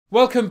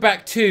Welcome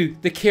back to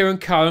the Kieran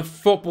Cullen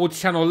Football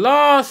Channel.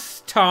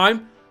 Last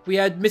time we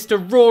had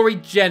Mr. Rory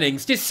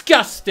Jennings,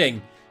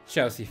 disgusting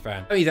Chelsea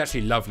fan. Oh, he's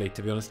actually lovely,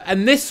 to be honest.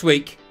 And this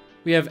week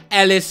we have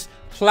Ellis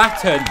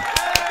Platten.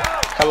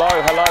 Hello,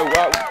 hello.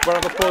 Well,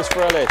 round of applause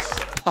for Ellis.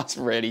 That's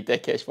really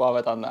dickish. Why have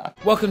I done that?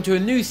 Welcome to a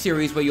new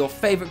series where your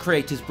favourite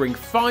creators bring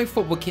 5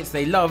 football kits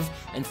they love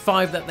and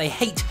 5 that they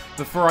hate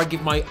before I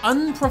give my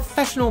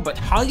unprofessional but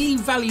highly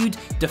valued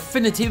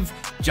definitive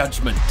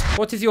judgment.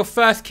 What is your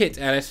first kit,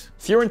 Ellis?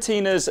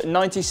 Fiorentina's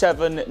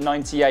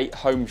 97-98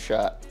 home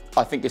shirt.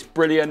 I think it's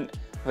brilliant.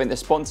 I think the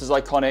sponsor's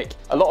iconic.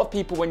 A lot of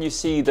people, when you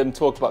see them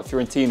talk about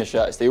Fiorentina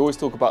shirts, they always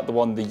talk about the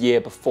one the year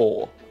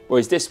before,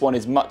 whereas this one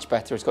is much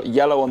better. It's got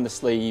yellow on the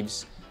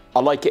sleeves.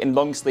 I like it in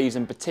long sleeves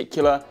in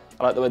particular.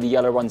 I like the way the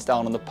yellow runs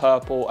down on the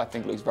purple. I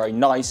think it looks very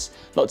nice.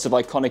 Lots of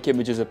iconic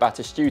images of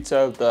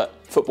Batistuta that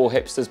football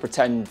hipsters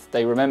pretend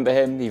they remember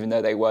him, even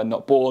though they were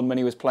not born when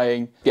he was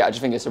playing. Yeah, I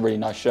just think it's a really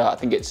nice shirt. I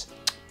think it's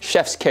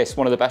chef's kiss,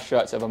 one of the best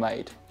shirts ever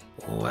made.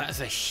 Oh, that's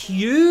a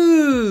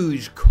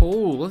huge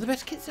call. One of the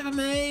best kits ever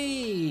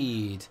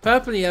made.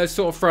 Purple and yellow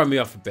sort of throw me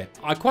off a bit.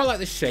 I quite like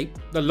the shape.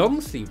 The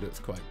long sleeve looks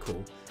quite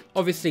cool.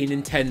 Obviously,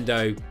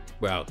 Nintendo,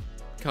 well,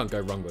 can't go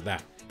wrong with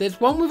that. There's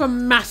one with a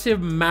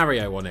massive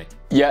Mario on it.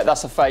 Yeah,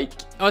 that's a fake.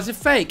 Oh, it's a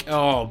fake?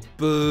 Oh,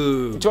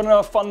 boo. Do you want to know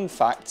a fun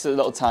fact, a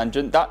little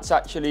tangent? That's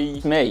actually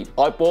me.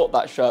 I bought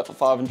that shirt for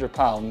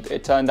 £500.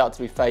 It turned out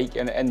to be fake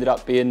and it ended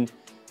up being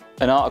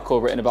an article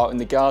written about in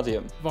The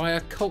Guardian.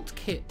 Via cult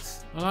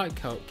kits. I like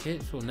cult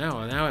kits. Well,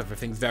 now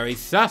everything's very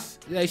sus.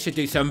 They should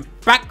do some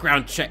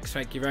background checks,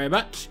 thank you very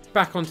much.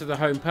 Back onto the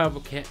home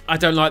purple kit. I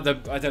don't like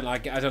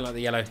the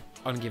yellow.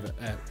 I'm gonna give it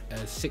a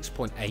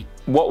 6.8.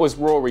 What was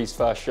Rory's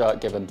first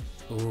shirt given?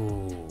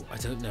 Ooh, I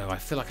don't know. I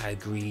feel like I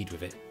agreed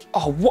with it.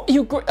 Oh, what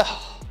you agree?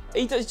 Oh,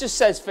 he just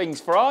says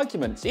things for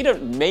arguments. He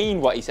don't mean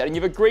what he said, and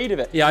you've agreed with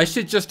it. Yeah, I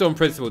should just on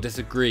principle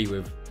disagree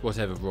with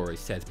whatever Rory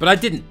says, but I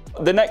didn't.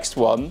 The next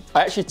one,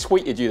 I actually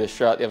tweeted you this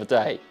shirt the other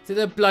day. Is it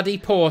the bloody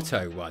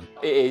Porto one?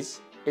 It is.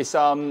 It's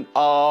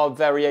our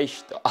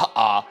variation.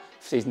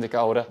 Season ticket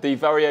holder. The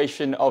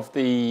variation of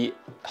the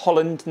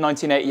Holland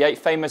 1988,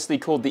 famously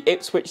called the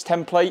Ipswich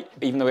template.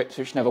 Even though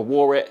Ipswich never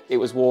wore it, it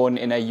was worn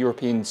in a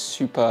European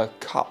Super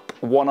Cup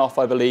one-off,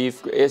 I believe.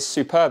 It's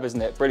superb,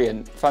 isn't it?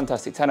 Brilliant.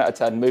 Fantastic. 10 out of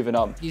 10. Moving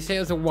on. You say it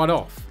was a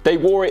one-off? They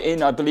wore it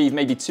in, I believe,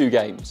 maybe 2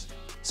 games.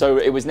 So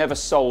it was never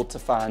sold to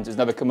fans. It was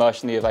never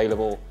commercially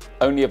available.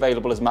 Only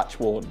available as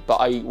match worn. But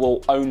I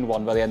will own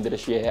one by the end of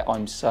this year,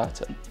 I'm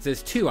certain. So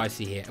there's 2 I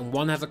see here, and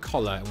one has a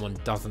collar and one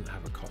doesn't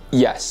have a collar.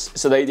 Yes.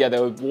 So they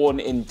were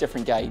worn in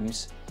different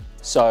games.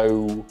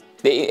 So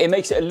it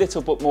makes it a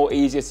little bit more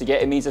easier to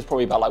get. It means there's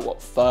probably about like, what,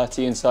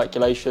 30 in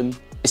circulation.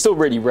 It's still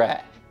really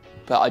rare.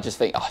 But I just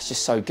think, oh, it's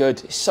just so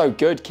good. It's so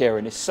good,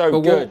 Kieran. It's so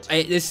good.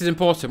 This is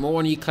important. What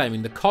one are you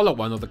claiming? The collar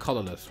one or the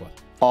collarless one?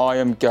 I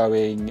am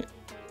going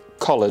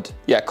collared.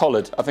 Yeah,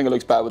 collared. I think it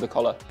looks better with the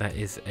collar. That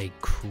is a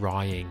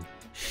crying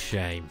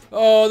shame.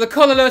 Oh, the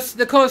collarless.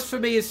 The collars for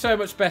me is so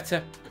much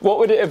better. What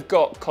would it have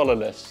got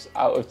collarless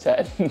out of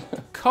 10?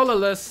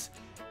 Collarless,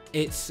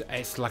 it's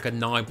like a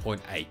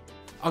 9.8. I'm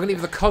gonna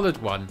give the collared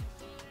one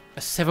a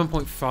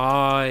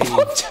 7.5.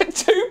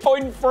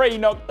 2.3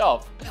 knocked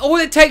off. All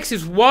it takes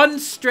is one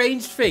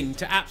strange thing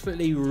to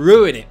absolutely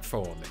ruin it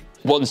for me.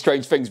 One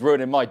strange thing's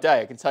ruining my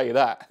day, I can tell you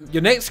that.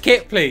 Your next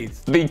kit,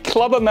 please. The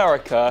Club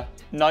America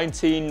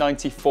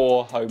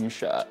 1994 home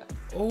shirt.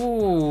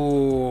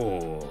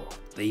 Ooh,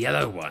 the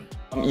yellow one.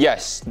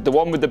 Yes, the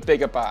one with the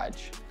bigger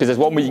badge. Because there's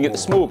one where you can get the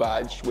small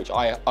badge, which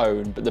I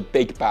own, but the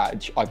big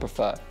badge I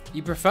prefer.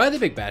 You prefer the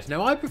big badge.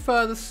 Now, I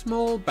prefer the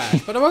small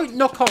badge, but I won't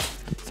knock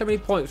off so many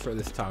points for it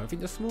this time. I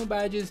think the small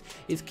badge is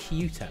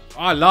cuter.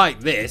 I like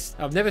this.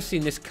 I've never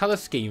seen this colour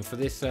scheme for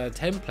this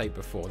template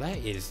before. That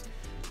is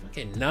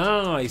fucking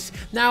nice.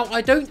 Now,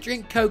 I don't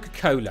drink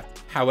Coca-Cola.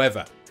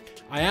 However,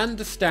 I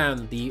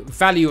understand the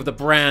value of the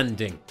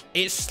branding.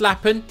 It's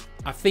slapping.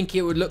 I think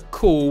it would look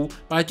cool,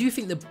 but I do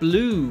think the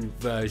blue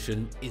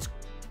version is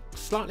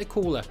slightly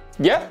cooler.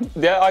 Yeah,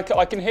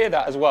 I can hear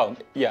that as well.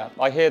 Yeah,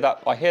 I hear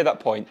that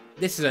point.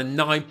 This is a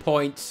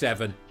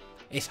 9.7.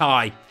 It's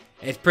high.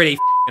 It's pretty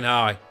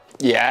high.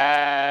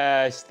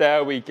 Yes,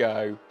 there we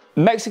go.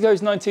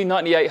 Mexico's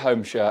 1998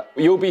 home shirt.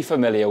 You'll be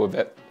familiar with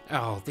it.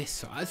 Oh, this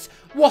size.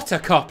 What a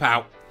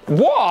cop-out.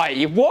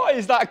 Why? Why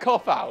is that a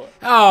cop-out?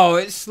 Oh,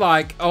 it's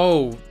like,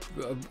 I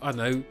don't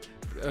know,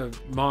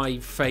 my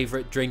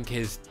favourite drink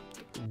is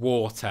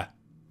water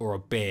or a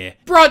beer.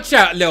 Branch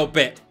out a little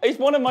bit. It's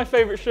one of my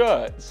favourite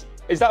shirts.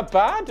 Is that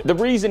bad? The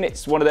reason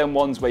it's one of them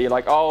ones where you're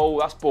like, oh,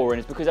 that's boring,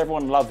 is because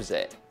everyone loves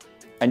it.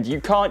 And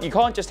you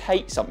can't just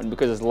hate something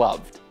because it's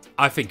loved.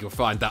 I think you'll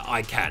find that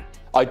I can.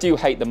 I do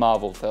hate the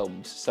Marvel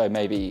films, so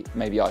maybe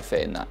I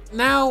fit in that.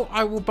 Now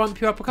I will bump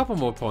you up a couple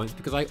more points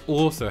because I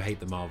also hate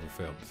the Marvel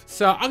films.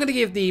 So I'm going to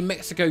give the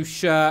Mexico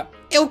shirt,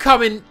 it'll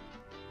come in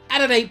at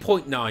an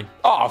 8.9.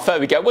 Oh, there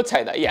we go. We'll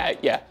take that.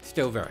 Yeah.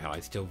 Still very high,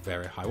 still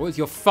very high. What was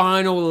your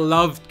final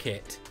loved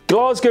kit?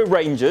 Glasgow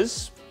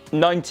Rangers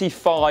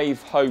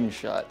 95 home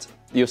shirt.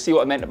 You'll see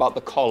what I meant about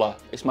the collar.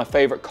 It's my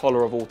favourite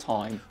collar of all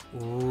time.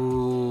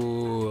 Ooh.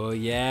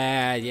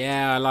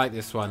 yeah, I like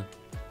this one.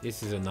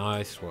 This is a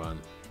nice one.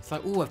 It's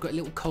like, oh, I've got a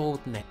little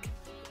cold neck.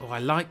 Oh, I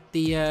like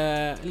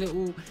the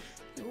little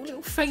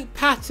faint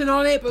pattern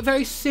on it, but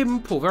very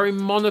simple, very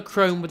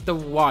monochrome with the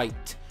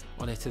white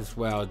on it as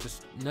well.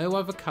 Just no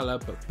other colour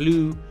but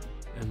blue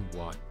and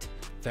white.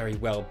 Very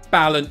well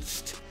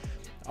balanced.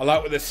 I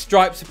like where the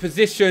stripes are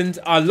positioned.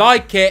 I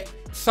like it.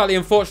 Slightly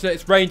unfortunate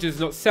it's Rangers,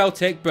 not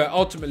Celtic, but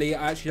ultimately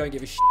I actually don't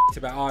give a shit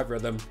about either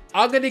of them.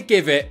 I'm going to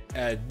give it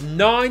a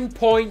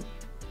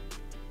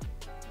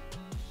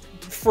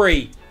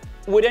 9.3.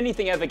 Would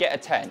anything ever get a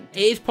 10? It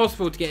is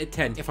possible to get a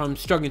 10. If I'm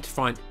struggling to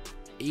find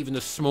even the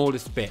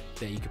smallest bit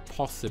that you could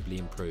possibly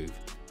improve,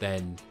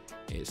 then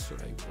it's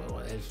sort of,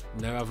 well, there's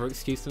no other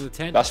excuse than a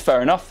 10. That's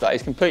fair enough. That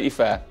is completely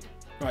fair.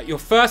 Right, your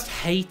first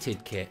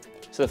hated kit.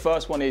 So the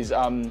first one is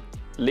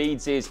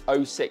Leeds'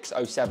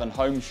 06-07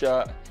 home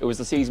shirt. It was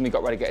the season we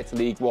got relegated to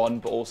League One,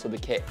 but also the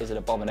kit is an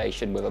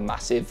abomination with a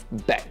massive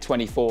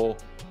Bet24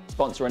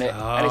 sponsor in it.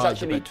 Oh, and it's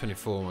actually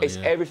Bet24 one, it's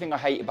everything I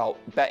hate about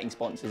betting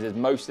sponsors is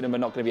most of them are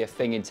not going to be a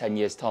thing in 10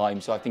 years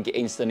time. So I think it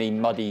instantly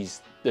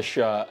muddies the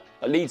shirt.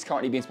 Leeds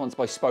currently being sponsored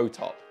by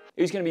Spotop.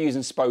 Who's going to be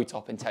using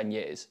Spotop in 10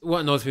 years? What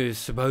annoys me is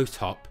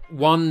Spotop.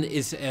 One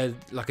is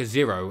like a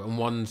 0 and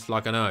one's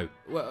like an O.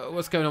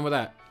 What's going on with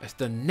that? It's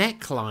the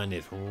neckline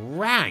is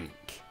rank.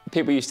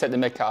 People used to take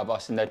the mick out of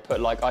us and they'd put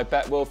like, I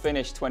bet we'll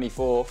finish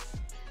 24th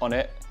on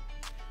it.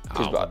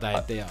 Oh, well,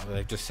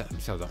 they've just set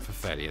themselves up for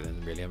failure then,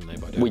 really, haven't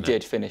they? We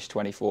did finish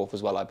 24th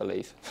as well, I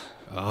believe.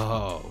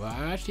 Oh, well,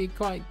 actually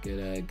quite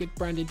good, good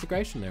brand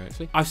integration there,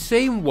 actually. I've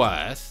seen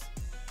worse,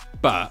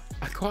 but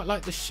I quite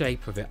like the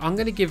shape of it. I'm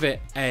going to give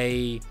it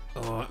a,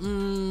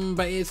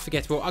 but it is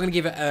forgettable. I'm going to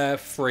give it a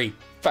 3.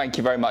 Thank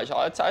you very much.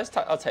 I'll take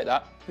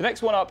that. The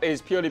next one up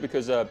is purely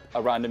because a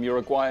random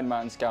Uruguayan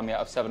man scammed me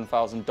out of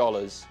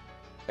 $7,000.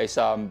 It's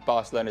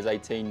Barcelona's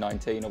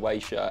 18-19 away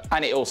shirt.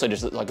 And it also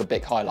just looks like a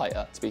big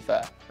highlighter, to be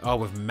fair. Oh,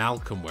 with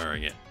Malcolm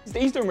wearing it.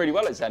 He's doing really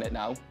well at Zenit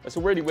now. It's a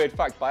really weird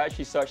fact, but I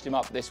actually searched him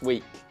up this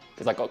week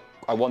because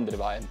I wondered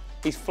about him.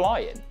 He's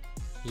flying.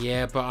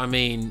 Yeah, but I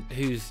mean,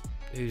 who's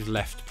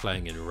left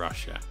playing in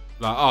Russia?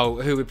 Like, oh,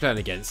 who are we playing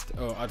against?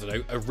 Oh, I don't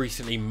know, a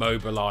recently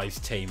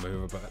mobilised team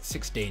who are about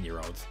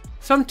 16-year-olds.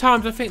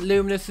 Sometimes I think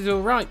Luminous is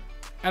all right.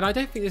 And I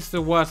don't think this is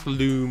the worst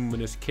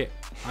Luminous kit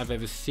I've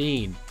ever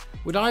seen.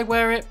 Would I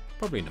wear it?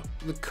 Probably not.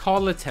 The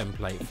collar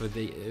template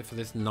for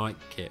this night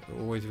kit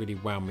always really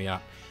wound me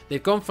up.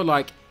 They've gone for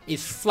like,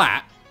 it's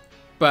flat,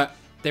 but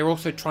they're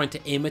also trying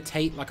to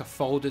imitate like a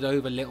folded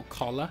over little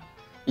collar.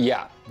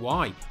 Yeah.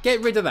 Why? Get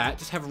rid of that,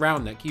 just have a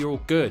round neck, you're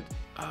all good.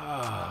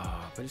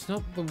 Ah, but it's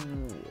not the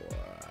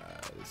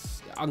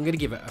worst. I'm going to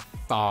give it a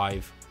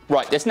 5.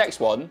 Right, this next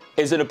one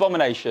is an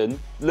abomination.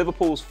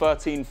 Liverpool's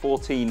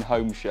 13-14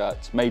 home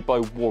shirt made by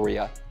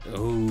Warrior.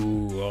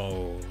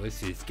 Oh,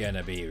 this is going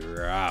to be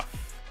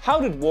rough. How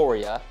did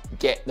Warrior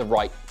get the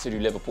right to do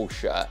Liverpool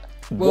shirt?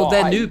 Well,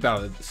 Why? they're New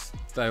Balance,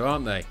 though,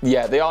 aren't they?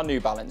 Yeah, they are New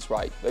Balance,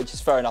 right? Which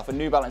is fair enough. And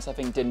New Balance, I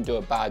think, didn't do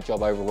a bad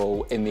job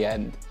overall in the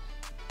end.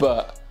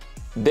 But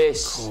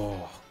this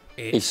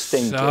is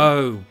stinking.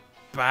 So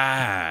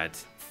bad.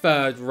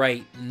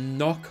 Third-rate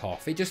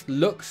knockoff. It just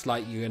looks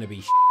like you're going to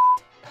be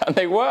And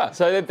they were.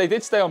 So they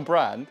did stay on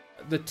brand.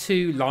 The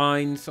 2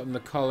 lines on the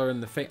collar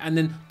and the face. And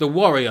then the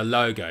Warrior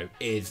logo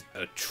is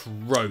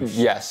atrocious.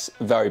 Yes,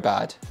 very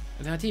bad.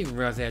 And I didn't even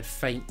realise they had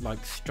faint,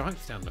 like,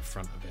 stripes down the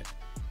front of it.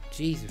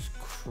 Jesus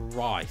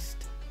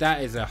Christ.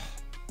 That is a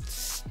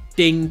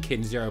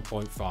stinking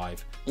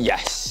 0.5.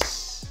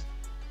 Yes.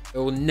 It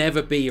will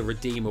never be a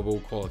redeemable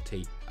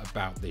quality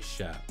about this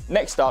shirt.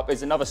 Next up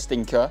is another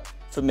stinker.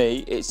 For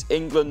me, it's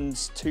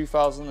England's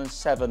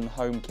 2007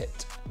 home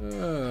kit.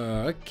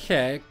 Oh,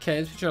 okay.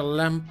 There's a picture of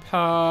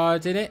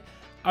Lampard in it.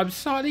 I'm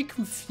slightly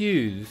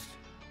confused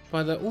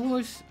by the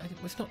almost,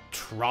 it's not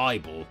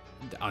tribal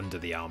under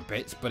the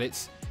armpits, but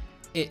it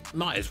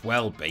might as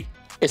well be.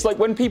 It's like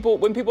when people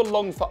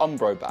long for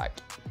Umbro back,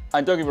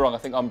 and don't get me wrong, I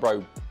think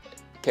Umbro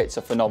kits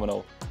are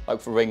phenomenal,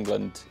 like for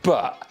England,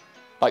 but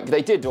like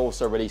they did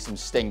also release some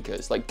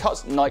stinkers, like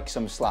cut Nike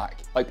some slack.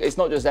 Like it's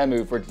not just them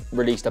who've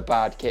released a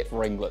bad kit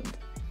for England.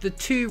 The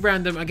 2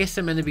 random, I guess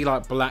they're meant to be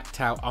like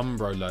blacked out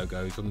Umbro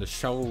logos on the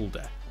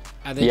shoulder,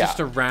 and they're just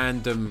a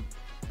random.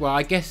 Well,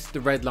 I guess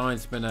the red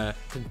line's going to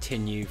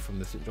continue from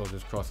the St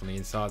George's Cross on the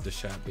inside of the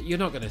shirt, but you're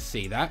not going to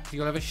see that.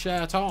 You'll have a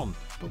shirt on.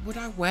 But would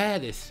I wear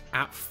this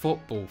at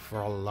football for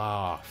a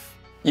laugh?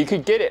 You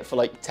could get it for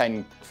like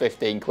 10,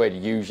 15 quid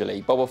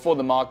usually, but before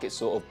the market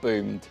sort of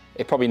boomed,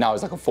 it probably now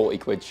is like a 40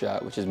 quid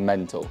shirt, which is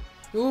mental.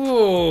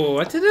 Oh,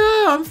 I don't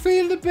know. I'm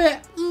feeling a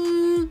bit,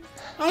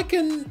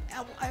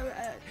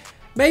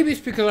 maybe it's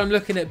because I'm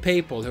looking at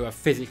people who are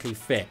physically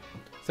fit.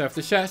 So if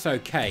the shirt's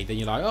okay, then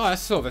you're like, oh,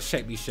 that's sort of a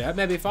shapely shirt.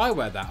 Maybe if I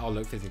wear that, I'll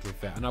look physically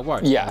fit. And I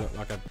won't. Yeah. I'll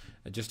look like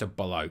just a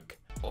bloke.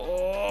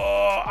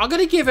 Oh, I'm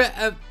going to give it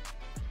a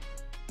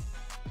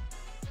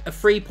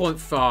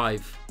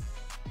 3.5.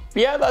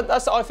 Yeah,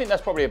 I think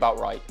that's probably about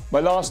right. My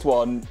last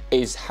one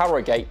is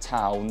Harrogate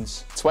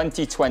Town's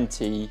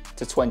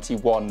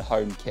 2020-21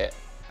 home kit.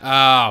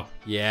 Oh,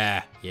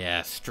 yeah,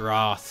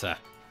 Strata.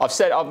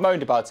 I've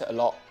moaned about it a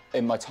lot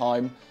in my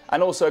time.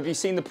 And also, have you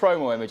seen the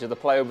promo image of the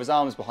player with his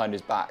arms behind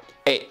his back?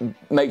 It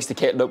makes the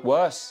kit look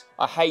worse.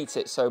 I hate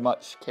it so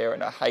much,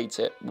 Kieran. I hate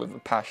it with a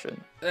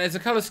passion. As a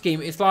colour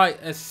scheme, it's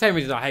like the same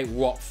reason I hate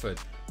Watford.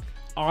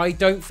 I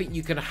don't think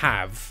you can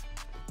have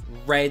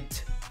red,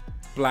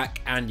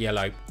 black and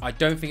yellow. I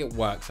don't think it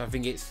works. I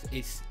think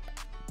it's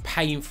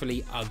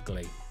painfully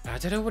ugly. I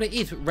don't know what it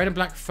is. Red and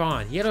black,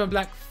 fine. Yellow and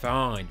black,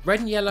 fine. Red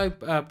and yellow,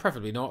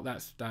 preferably not.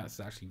 That's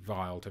actually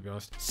vile, to be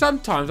honest.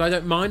 Sometimes I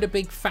don't mind a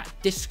big fat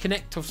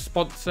disconnect of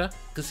sponsor,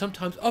 because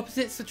sometimes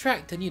opposites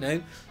attract, and you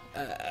know,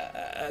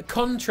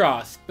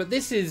 contrast. But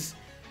this is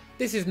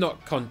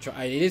not contrast.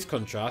 It is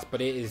contrast,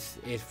 but it's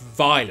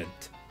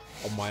violent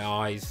on my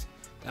eyes.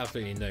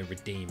 Absolutely no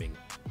redeeming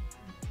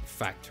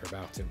factor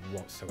about it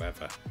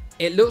whatsoever.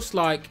 It looks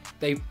like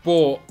they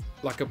bought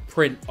like a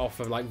print off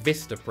of like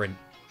Vista print.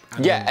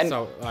 And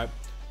so like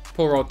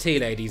poor old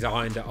T-Lady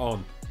designed it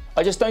on.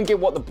 I just don't get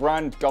what the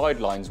brand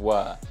guidelines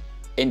were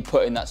in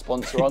putting that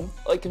sponsor on.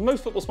 Like,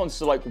 most football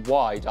sponsors are like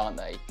wide, aren't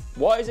they?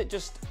 Why is it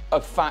just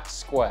a fat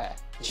square?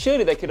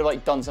 Surely they could have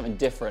like done something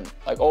different.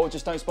 Like, oh,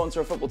 just don't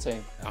sponsor a football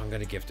team. I'm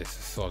gonna give this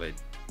a solid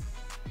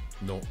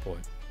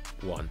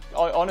 0.1.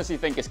 I honestly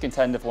think it's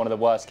contender for one of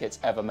the worst kits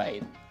ever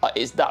made.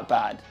 It's that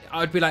bad.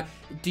 I'd be like,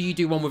 do you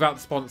do one without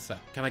the sponsor?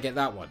 Can I get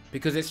that one?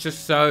 Because it's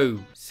just so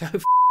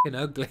f***ing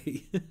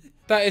ugly.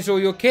 That is all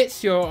your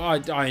kits.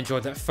 I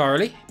enjoyed that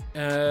thoroughly.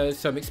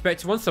 Some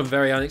expected ones, some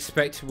very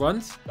unexpected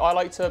ones. I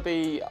like to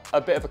be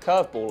a bit of a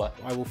curveballer.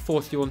 I will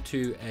force you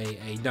onto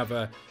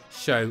another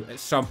show at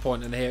some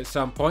point and here at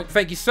some point.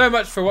 Thank you so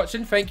much for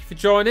watching. Thank you for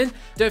joining.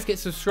 Don't forget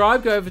to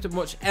subscribe. Go over to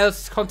watch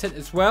Ellis' content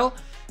as well.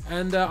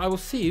 And I will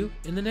see you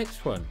in the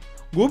next one.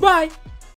 Goodbye.